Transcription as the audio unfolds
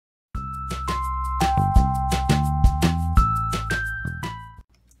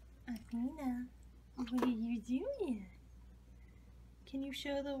What are you doing? Can you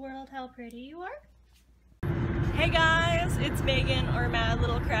show the world how pretty you are? Hey guys, it's Megan, or Mad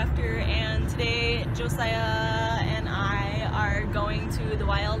Little Crafter, and today Josiah and I are going to the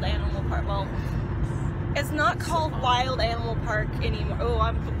Wild Animal Park. Well, it's not called Wild Animal Park anymore. Oh,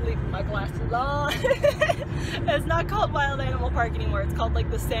 I'm leaving my glasses on. It's not called Wild Animal Park anymore. It's called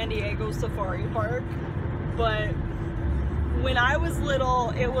like the San Diego Safari Park. But when I was little,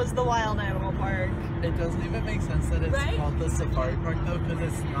 it was the Wild Animal Park. It doesn't even make sense that it's called the Safari Park though,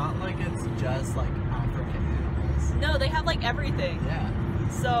 because it's not like it's just like African animals. No, they have like everything. Yeah.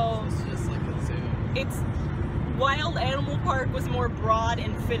 So it's just like a zoo. It's Wild Animal Park was more broad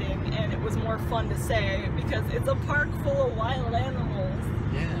and fitting, and it was more fun to say because it's a park full of wild animals.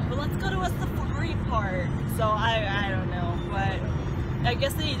 Yeah. But let's go to a safari park. So I don't know, but I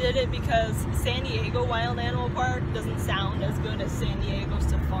guess they did it because San Diego Wild Animal Park doesn't sound as good as San Diego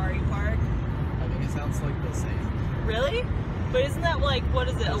Safari Park. I think it sounds like the same. Really? But isn't that like, what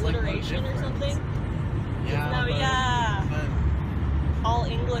is it, alliteration or something? Yeah. No, but, yeah. But, all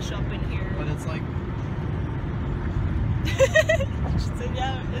English up in here. But it's like. So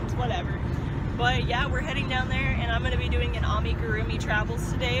yeah, it's whatever. But yeah, we're heading down there, and I'm going to be doing an amigurumi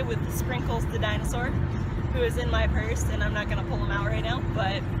travels today with Sprinkles the dinosaur, who is in my purse, and I'm not going to pull him out right now,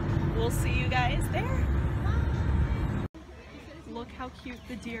 but we'll see you guys there. Look how cute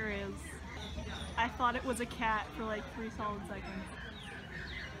the deer is. I thought it was a cat for like 3 solid seconds.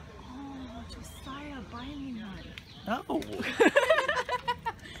 Oh, Josiah, buy me one. No.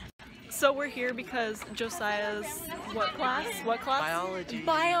 So we're here because Josiah's what class? Biology.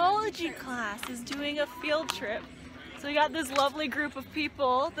 Biology class is doing a field trip. So we got this lovely group of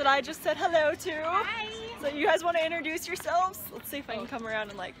people that I just said hello to. Hi. So you guys want to introduce yourselves? Let's see if I can come around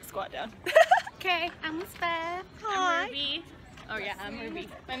and like squat down. Okay, I'm Lisbeth. Hi. I'm Ruby. Oh yeah, I'm Ruby.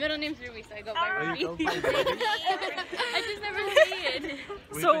 My middle name's Ruby, so I go by Oh, Ruby. you go by Ruby? I just never say it.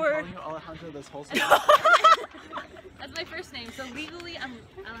 We've So been we're calling you Alejandro this whole time. That's my first name, so legally I'm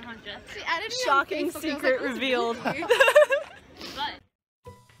Alejandra. shocking secret revealed. But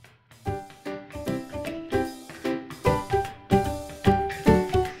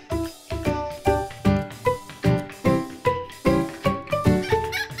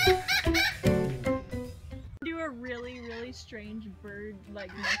Do a really strange bird like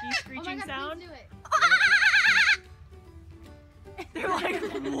monkey screeching sound. do it. They're like,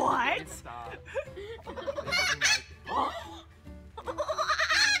 what? Stop.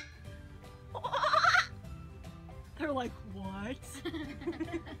 They're like, what?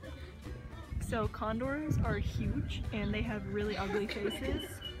 So condors are huge and they have really ugly faces.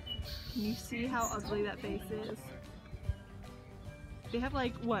 Can you see how ugly that face is? They have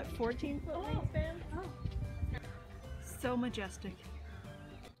like, what, 14-foot wingspan? Oh. So majestic.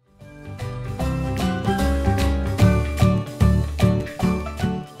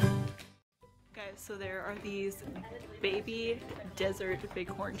 Guys, so there are these baby desert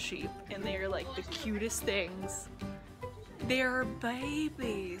bighorn sheep, and they are like the cutest things. They're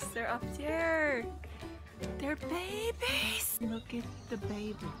babies. They're up there. They're babies. Look at the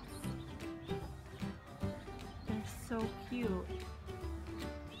babies. They're so cute.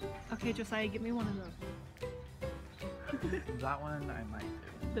 Okay, Josiah, give me one of those. That one I might do.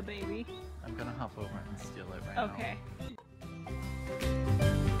 The baby. I'm gonna hop over and steal it right now. Okay.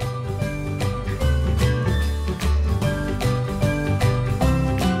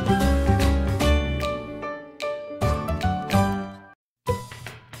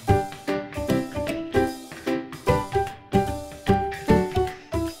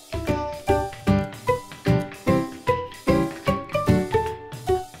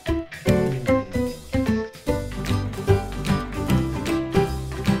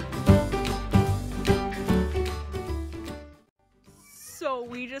 So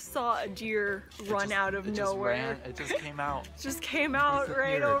we just saw a deer run out of nowhere. It just came out. Just came out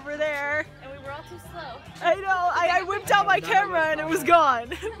right Disappeared. over there. And we were all too slow. I know, I whipped out my camera and it was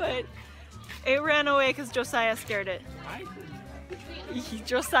gone. But it ran away because Josiah scared it.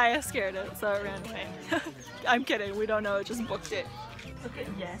 Josiah scared it, so it ran away. I'm kidding, we don't know, it just booked it. Look at,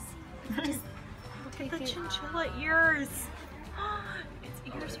 yes. Look at the chinchilla ears. Its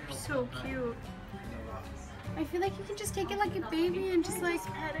ears are so cute. I feel like you can just take it like a baby and just like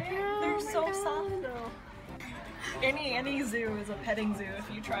Pet it. They're so soft though. Any zoo is a petting zoo if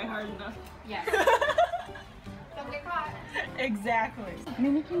you try hard enough. Yes. Don't get caught. Exactly.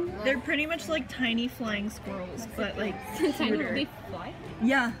 They're pretty much like tiny flying squirrels, but like cuter. They fly?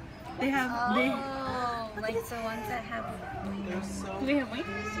 Yeah, they have. Like the ones that have wings. They're so Do they have wings?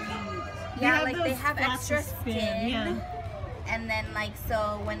 Yeah, have like they those have flaps extra of skin. Yeah. and then like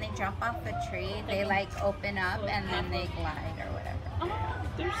so when they drop off the tree, they like open up and then they glide or whatever. Oh,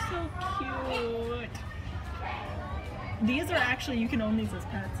 they're so cute. These are actually, you can own these as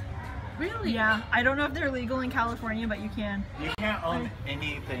pets. Really? Yeah, I don't know if they're legal in California, but you can. You can't own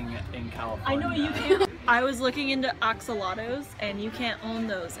anything in California. I know you can't. I was looking into axolotls, and you can't own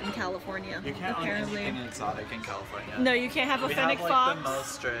those in California. You can't apparently. own anything exotic in California. No, you can't have a we fennec have, like, fox. the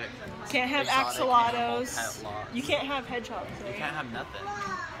most strict Can't have exotic animal axolotls. pet laws. You can't have hedgehogs. You Right? can't have nothing.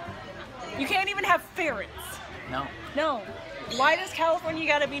 You can't even have ferrets. No. No. Why does California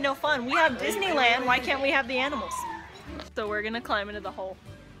gotta be no fun? We have Disneyland. Why can't we have the animals? So we're gonna climb into the hole.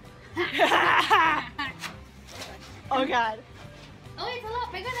 Oh god. Oh, it's a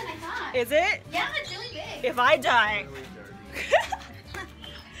lot bigger than I thought. Is it? Yeah, it's really big. If I die.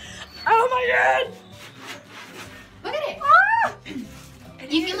 Oh my god! Look at it. Ah!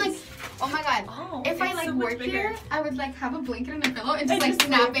 You can like, oh my god. Oh, if I it's like so much work bigger. here, I would like have a blanket and a pillow and just And like just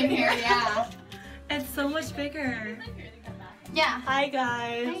snap sleep in in here. here. Yeah. It's so much bigger. Yeah. Hi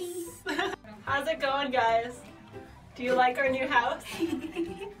guys. How's it going, guys? Do you like our new house?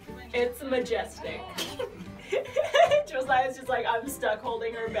 It's majestic. Josiah's just like, I'm stuck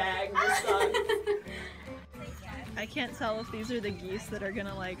holding her bag. This sucks. I can't tell if these are the geese that are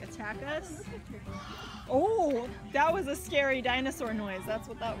gonna like attack us. Oh, that was a scary dinosaur noise. That's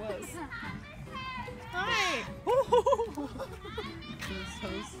what that was. Hi. It's so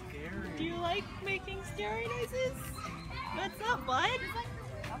scary. Do you like making scary noises? What's up, bud?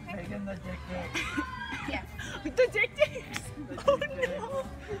 Megan the dick pic. Yeah. The dick dicks. Oh no.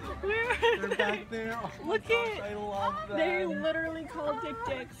 Where are They're they? back there. Oh my Look gosh, at. I love them. They literally call dick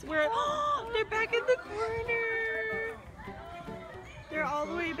dicks. Where? They're back in the corner. They're all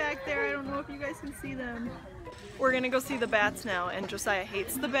the way back there. I don't know if you guys can see them. We're gonna go see the bats now, and Josiah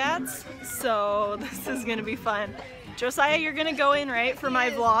hates the bats, so this is gonna be fun. Josiah, you're gonna go in, right, for my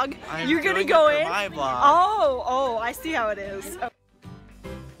vlog? I'm You're gonna doing go it for in? my vlog. Oh, I see how it is. Oh.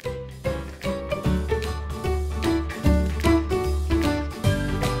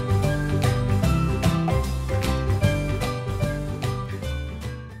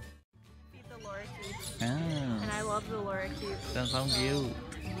 Feed the lorikeets, and I love the lorikeets. That's so cute.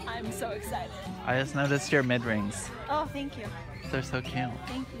 I'm so excited. I just noticed your mid rings. Oh, thank you. They're so cute.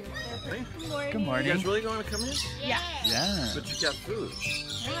 Thank you. They're pretty. Good morning. Good morning. You guys really going to come in? Yeah. Yeah. But you got food.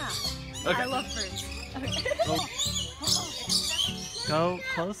 Yeah. Okay. I love birds. Go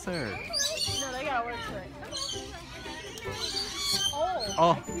closer. No, they gotta work for it. Oh.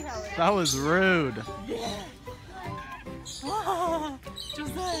 Oh, I see how it is. that was rude. Yeah. Oh,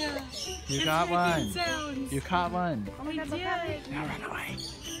 Josiah. You it's got making one. Sounds. You caught one. Oh my God, we did. Now run away.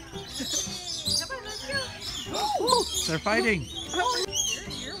 Come on, let's go. Ooh, they're fighting. Oh,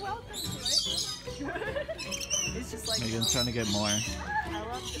 you're welcome to it. It's just like Megan's trying to get more. I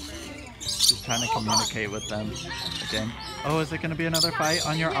love the birds. She's trying to communicate with them again. Oh, is it going to be another fight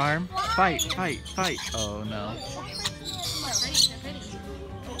on your arm? Fight, fight, fight. Oh no.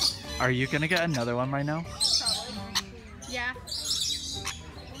 Are you going to get another one right now? Yeah.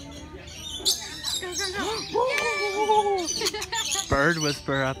 Bird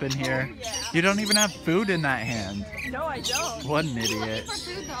whisper up in here. You don't even have food in that hand. No, I don't. What an idiot. For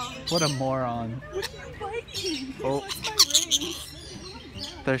food though. What a moron. What are you biting? Oh. What's my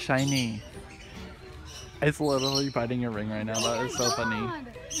ring? They're shiny. It's literally biting your ring right now. That is so funny.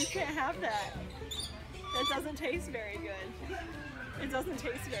 You can't have that. That doesn't taste very good. It doesn't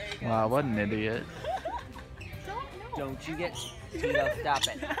taste very good. Wow, what an idiot. Don't you get Tito, stop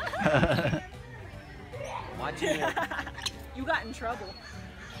it. Watch you. You got in trouble.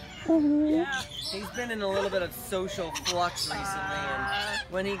 Yeah. He's been in a little bit of social flux recently, and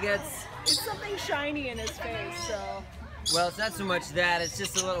when he gets, It's something shiny in his face, so. well, it's not so much that, it's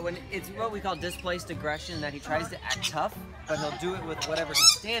just a little, when it's what we call displaced aggression, that he tries to act tough, but he'll do it with whatever he's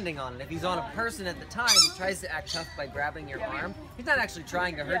standing on. And if he's on a person at the time, he tries to act tough by grabbing your arm. He's not actually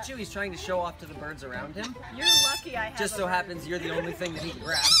trying to hurt you, he's trying to show off to the birds around him. You're lucky I have Just a so bird. happens you're the only thing that he can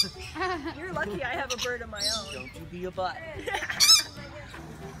grab. You're lucky I have a bird of my own. Don't you be a butt.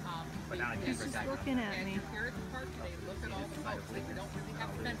 He's just looking at me. Here at the park today, look at all the boats. Like, we don't really have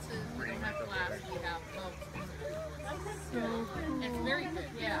fences, we don't have glass, we have boats. So It's very good,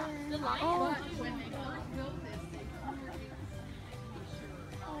 yeah. The lion, but when they first built this, they covered it.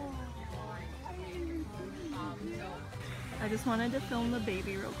 I just wanted to film the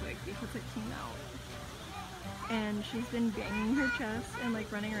baby real quick because it came out. And she's been banging her chest and like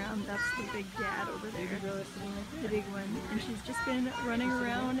running around. That's the big dad over there. The big one. And she's just been running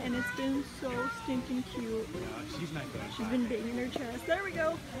around and it's been so stinking cute. She's been banging her chest. There we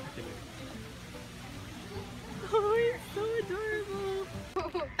go. Oh, it's so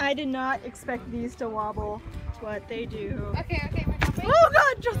I did not expect these to wobble, but they do. Okay, we're jumping. Oh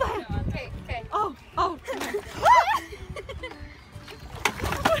God, Josiah! Okay. Oh.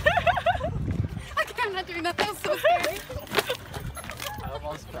 Okay, I'm not doing that. That was so scary. I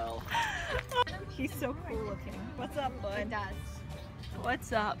almost fell. He's so cool looking. What's up, bud? It does.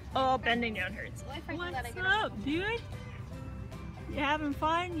 What's up? Oh, bending down hurts. What's up, dude? You having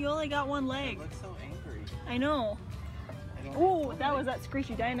fun? You only got one It leg. looks so angry. I know. I don't Oh, that was that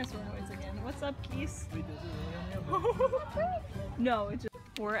screechy dinosaur noise again. What's up, Keese? Wait, does it really have a- No, it's just...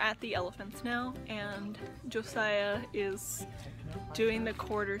 We're at the elephants now, and Josiah is doing the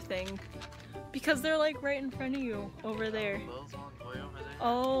quarter thing because they're like right in front of you over there. Those ones way over there.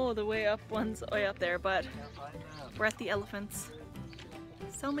 Oh, the way up one's way up there, but Can't find them. we're at the elephants.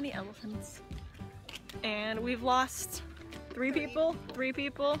 So many elephants. And we've lost three people.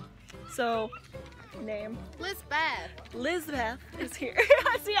 So, name. Lizbeth is here.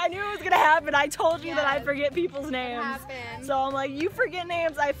 See, I knew it was gonna happen. I told you that I forget people's names. happened. So I'm like, you forget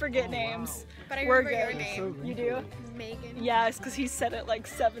names, I forget names. But I We're remember your good. name. You do? Megan. Yeah, it's because he said it like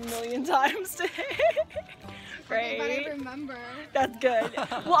 7 million times today. Okay, but Right? I remember. That's good.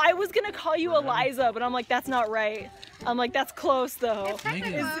 Well, I was gonna call you Eliza, but I'm like, that's not right. I'm like, that's close though.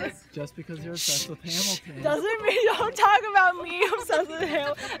 Megan, just because you're obsessed with Hamilton. Doesn't mean, don't talk about me obsessed with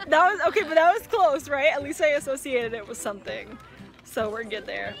him. That was, okay, but that was close, right? At least I associated it with something. So we're good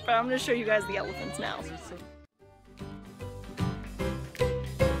there. But I'm gonna show you guys the elephants now.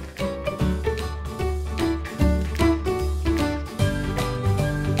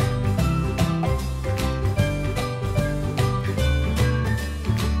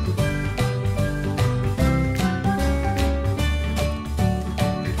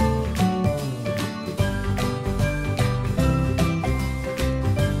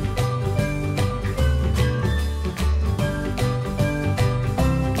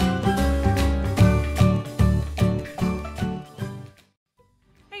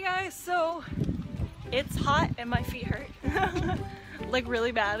 So it's hot and my feet hurt like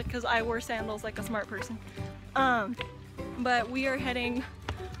really bad because I wore sandals like a smart person, but we are heading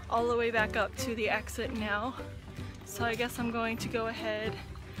all the way back up to the exit now, so I guess I'm going to go ahead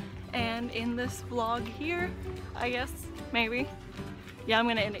and end this vlog here, I guess, maybe. Yeah, I'm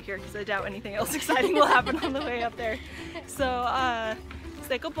gonna end it here because I doubt anything else exciting will happen on the way up there. So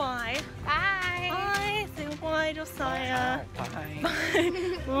say goodbye. Bye. Bye. Say goodbye, Josiah.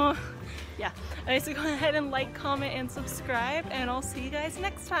 Bye. Well, yeah. Alright, so go ahead and like, comment, and subscribe, and I'll see you guys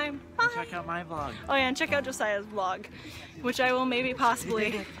next time. Bye. Check out my vlog. Oh yeah, and check out Josiah's vlog, which I will maybe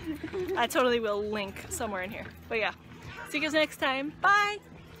possibly, I totally will link somewhere in here. But yeah, see you guys next time. Bye.